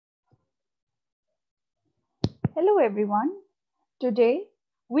Hello everyone. Today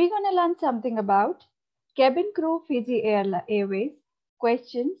we're going to learn something about cabin crew Fiji Airways,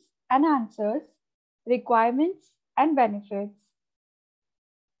 questions and answers, requirements and benefits.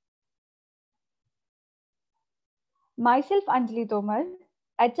 Myself Anjali Tomar,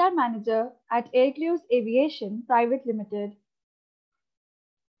 HR Manager at AirCrews Aviation Pvt Ltd.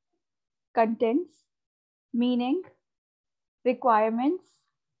 Contents, meaning, requirements,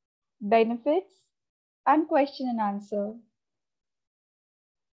 benefits and question and answer.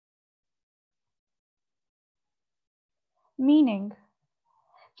 Meaning,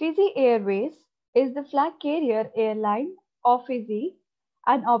 Fiji Airways is the flag carrier airline of Fiji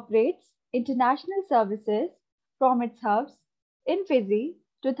and operates international services from its hubs in Fiji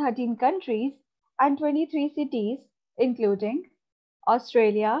to 13 countries and 23 cities, including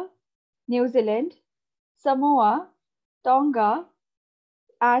Australia, New Zealand, Samoa, Tonga,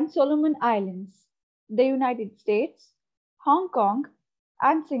 and Solomon Islands, the United States, Hong Kong,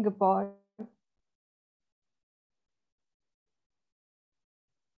 and Singapore.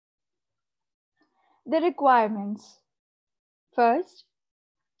 The requirements. First,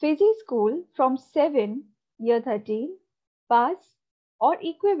 Fiji school from 7 year 13 pass or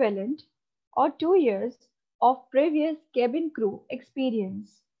equivalent or 2 years of previous cabin crew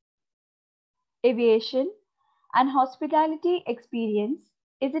experience. Aviation and hospitality experience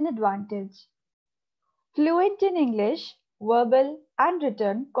is an advantage. Fluent in English, verbal and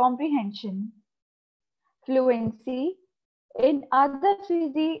written comprehension. Fluency in other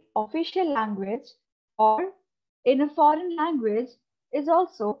Fiji official language or in a foreign language is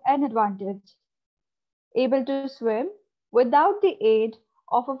also an advantage. Able to swim without the aid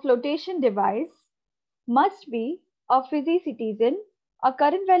of a flotation device, must be a Fiji citizen, a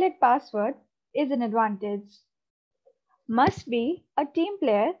current valid password is an advantage. Must be a team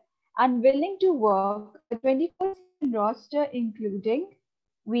player and willing to work a 24/7 roster including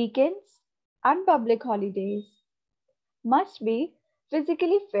weekends and public holidays. Must be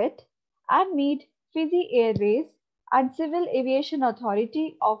physically fit and meet Fiji Airways and Civil Aviation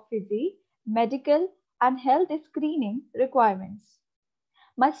Authority of Fiji medical and health screening requirements.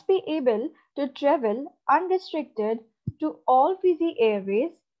 Must be able to travel unrestricted to all Fiji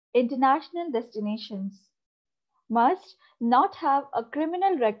Airways international destinations. Must not have a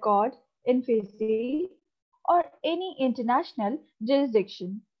criminal record in Fiji or any international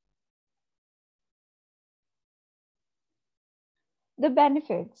jurisdiction. The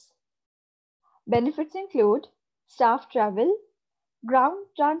benefits. Benefits include staff travel, ground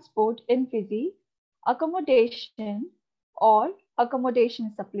transport in Fiji, accommodation or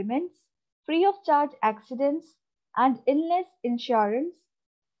accommodation supplements, free of charge accidents and illness insurance,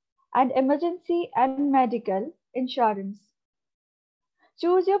 and emergency and medical insurance.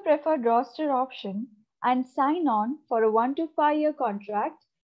 Choose your preferred roster option and sign on for a 1 to 5 year contract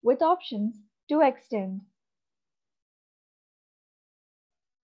with options to extend.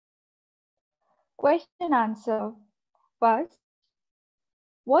 Question and answer. First,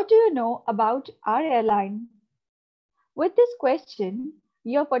 what do you know about our airline? With this question,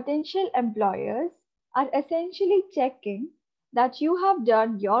 your potential employers are essentially checking that you have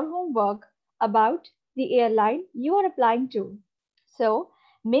done your homework about the airline you are applying to. So,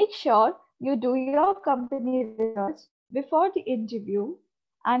 make sure you do your company research before the interview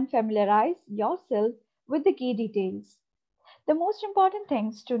and familiarize yourself with the key details. The most important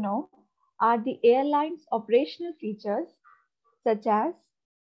things to know are the airline's operational features, such as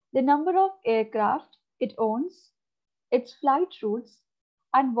the number of aircraft it owns, its flight routes,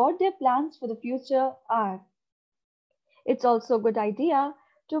 and what their plans for the future are. It's also a good idea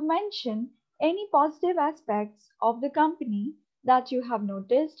to mention any positive aspects of the company that you have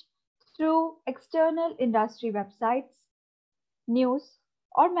noticed through external industry websites, news,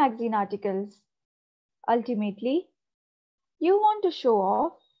 or magazine articles. Ultimately, you want to show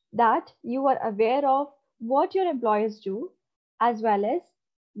off that you are aware of what your employers do as well as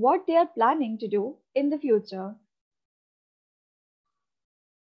what they are planning to do in the future.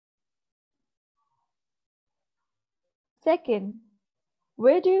 Second,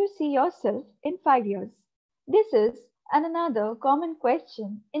 where do you see yourself in 5 years? This is another common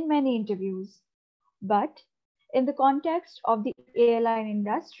question in many interviews. But in the context of the airline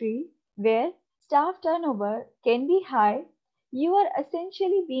industry, where staff turnover can be high, you are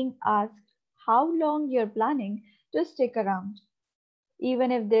essentially being asked how long you're planning to stick around.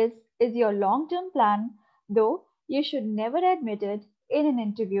 Even if this is your long term plan, though, you should never admit it in an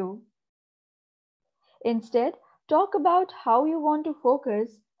interview. Instead, talk about how you want to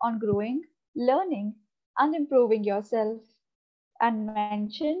focus on growing, learning, and improving yourself, and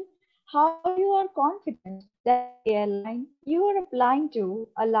mention how you are confident that the airline you are applying to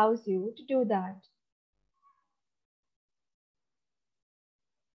allows you to do that.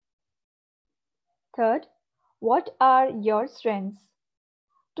 Third, what are your strengths?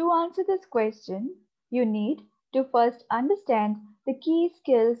 To answer this question, you need to first understand the key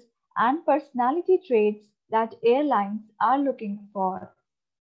skills and personality traits that airlines are looking for.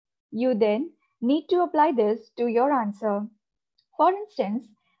 You then need to apply this to your answer. For instance,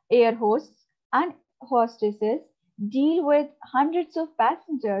 air hosts and hostesses deal with hundreds of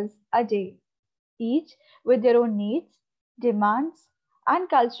passengers a day, each with their own needs, demands, and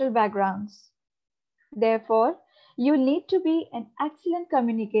cultural backgrounds. Therefore, you need to be an excellent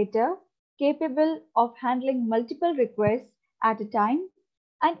communicator, capable of handling multiple requests at a time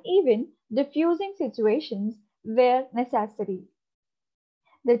and even diffusing situations where necessary.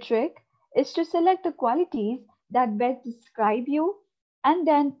 The trick is to select the qualities that best describe you and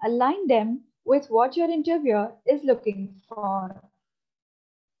then align them with what your interviewer is looking for.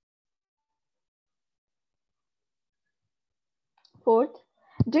 Fourth,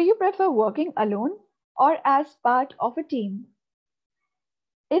 do you prefer working alone or as part of a team?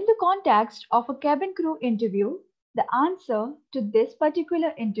 In the context of a cabin crew interview, the answer to this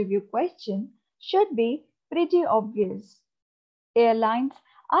particular interview question should be pretty obvious. Airlines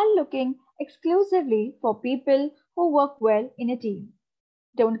are looking exclusively for people who work well in a team.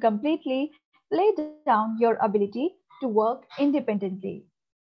 Don't completely play down your ability to work independently.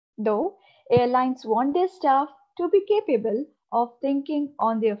 Though airlines want their staff to be capable of thinking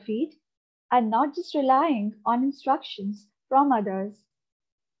on their feet and not just relying on instructions from others.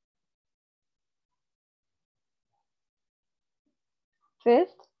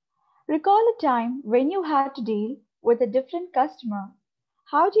 Fifth, recall a time when you had to deal with a different customer.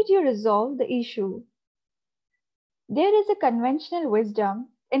 How did you resolve the issue? There is a conventional wisdom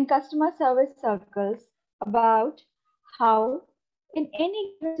in customer service circles about how, in any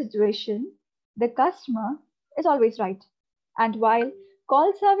given situation, the customer is always right. And while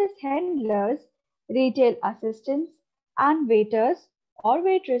call service handlers, retail assistants, and waiters or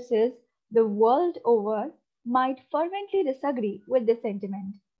waitresses the world over might fervently disagree with this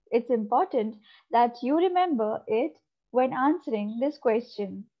sentiment, it's important that you remember it when answering this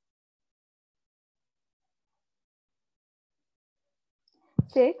question.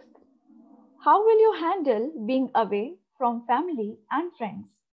 Sixth, how will you handle being away from family and friends?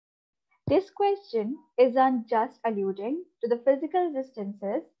 This question isn't just alluding to the physical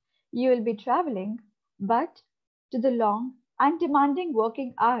distances you will be traveling, but to the long and demanding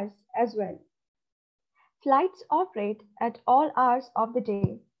working hours as well. Flights operate at all hours of the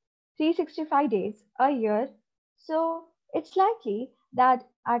day, 365 days a year, so it's likely that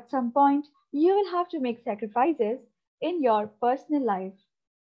at some point you will have to make sacrifices in your personal life.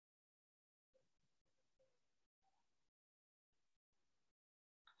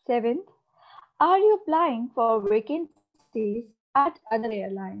 Seventh, are you applying for vacancies at other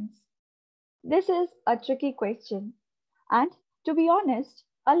airlines? This is a tricky question and, to be honest,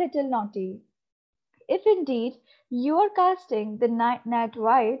 a little naughty. If indeed you are casting the net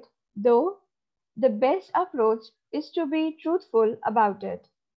wide, though, the best approach is to be truthful about it.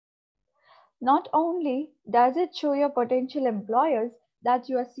 Not only does it show your potential employers that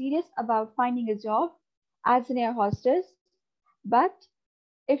you are serious about finding a job as an air hostess, but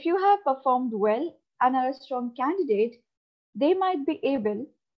if you have performed well and are a strong candidate, they might be able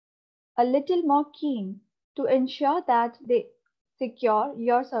a little more keen to ensure that they secure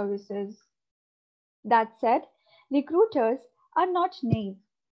your services. That said, recruiters are not naive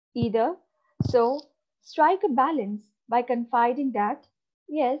either, so strike a balance by confiding that,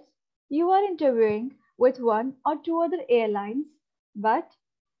 yes, you are interviewing with one or two other airlines, but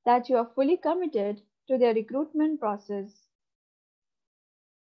that you are fully committed to their recruitment process.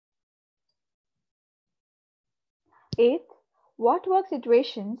 Eighth, what work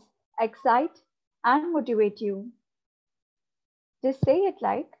situations excite and motivate you? Just say it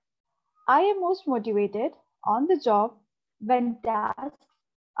like, I am most motivated on the job when tasks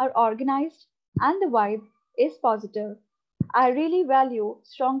are organized and the vibe is positive. I really value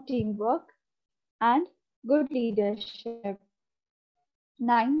strong teamwork and good leadership.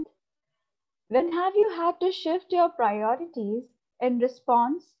 Ninth, when have you had to shift your priorities in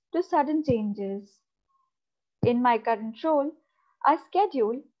response to sudden changes? In my current role, our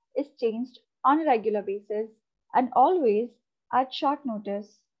schedule is changed on a regular basis and always at short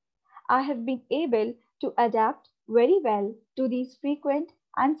notice. I have been able to adapt very well to these frequent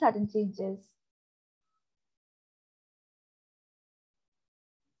and sudden changes.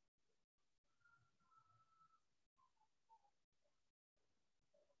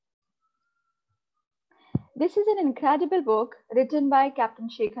 This is an incredible book written by Captain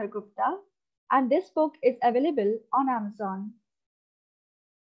Shekhar Gupta, and this book is available on Amazon.